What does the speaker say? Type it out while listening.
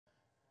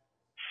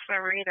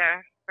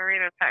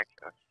Florida,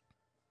 Texas.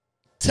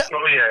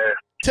 Oh yeah.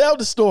 Tell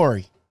the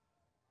story.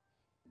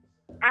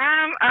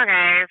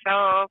 Okay,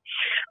 so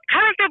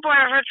coming through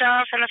Border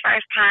Patrol for the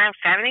first time,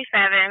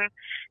 77,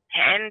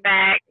 heading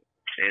back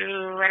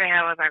to, where the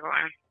hell was I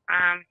going?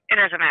 It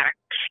doesn't matter.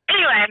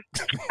 Anyway,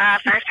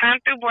 first time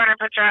through Border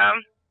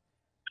Patrol,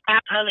 I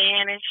pull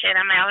in and shit.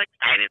 I'm all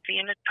excited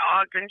seeing the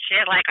dogs and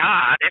shit, like,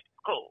 this is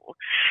cool.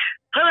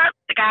 Pull up,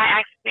 the guy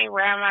asks me,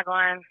 where am I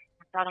going?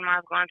 I told him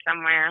I was going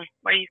somewhere.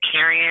 What are you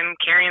carrying?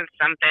 Carrying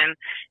something.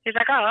 He's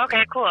like, oh,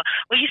 okay, cool.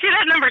 Well, you see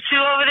that number 2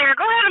 over there?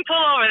 Go ahead and pull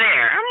over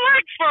there. I'm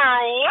like, for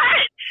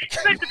what?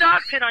 He's like, the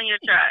dog shit on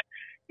your truck.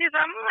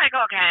 I'm like,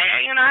 okay.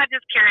 I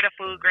just carried a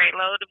food grade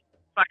load. The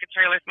fucking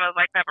trailer smells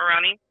like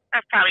pepperoni.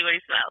 That's probably what he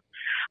smells.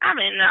 I'm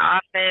in the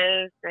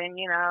office and,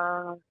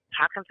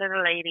 talking to the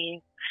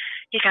lady.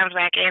 He comes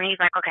back in. He's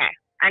like, okay,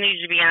 I need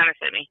you to be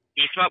honest with me.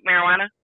 Do you smoke marijuana?